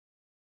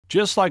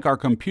Just like our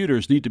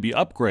computers need to be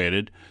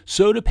upgraded,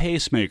 so do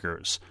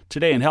pacemakers.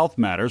 Today in Health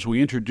Matters,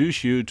 we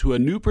introduce you to a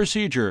new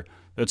procedure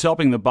that's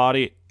helping the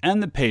body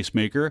and the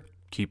pacemaker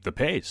keep the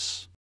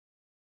pace.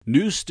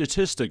 New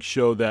statistics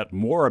show that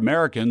more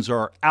Americans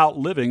are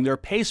outliving their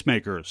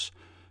pacemakers.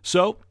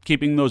 So,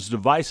 keeping those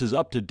devices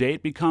up to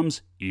date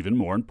becomes even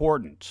more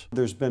important.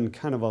 There's been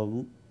kind of a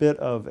bit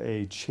of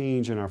a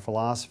change in our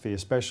philosophy,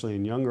 especially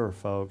in younger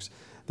folks,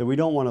 that we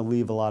don't want to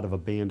leave a lot of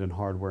abandoned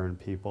hardware in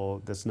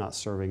people that's not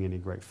serving any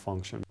great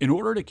function. In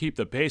order to keep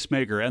the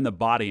pacemaker and the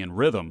body in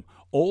rhythm,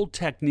 old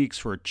techniques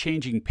for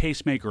changing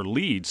pacemaker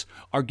leads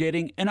are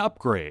getting an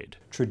upgrade.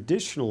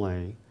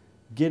 Traditionally,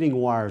 getting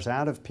wires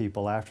out of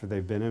people after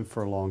they've been in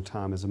for a long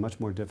time is a much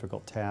more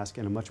difficult task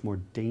and a much more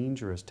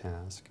dangerous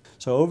task.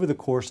 So over the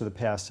course of the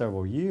past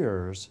several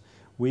years,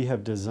 we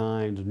have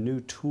designed new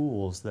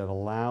tools that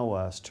allow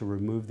us to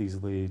remove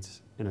these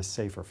leads in a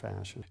safer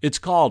fashion. It's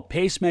called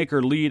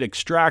pacemaker lead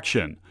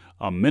extraction,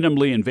 a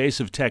minimally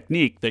invasive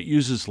technique that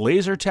uses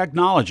laser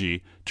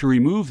technology to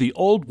remove the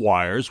old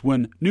wires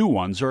when new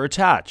ones are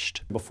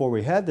attached. Before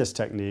we had this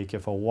technique,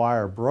 if a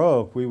wire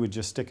broke, we would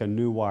just stick a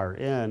new wire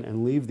in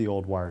and leave the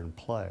old wire in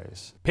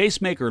place.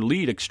 Pacemaker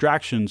lead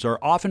extractions are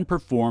often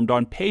performed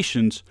on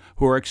patients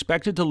who are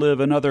expected to live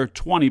another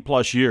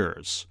 20-plus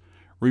years.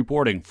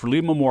 Reporting for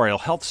Lee Memorial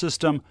Health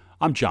System,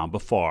 I'm John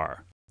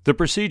Bafar. The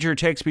procedure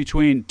takes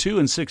between 2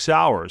 and 6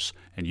 hours,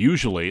 and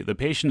usually the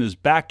patient is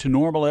back to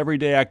normal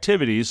everyday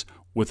activities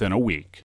within a week.